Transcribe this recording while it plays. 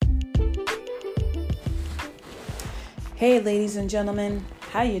Hey ladies and gentlemen,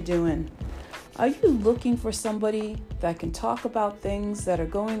 how you doing? Are you looking for somebody that can talk about things that are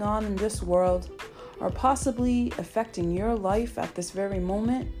going on in this world or possibly affecting your life at this very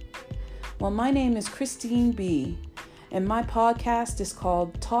moment? Well, my name is Christine B, and my podcast is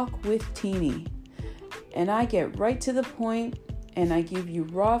called Talk with Teenie. And I get right to the point and I give you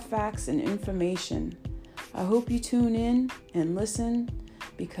raw facts and information. I hope you tune in and listen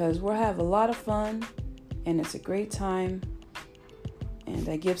because we'll have a lot of fun and it's a great time and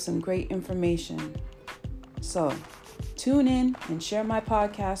I give some great information. So tune in and share my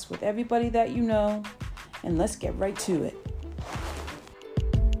podcast with everybody that you know, and let's get right to it.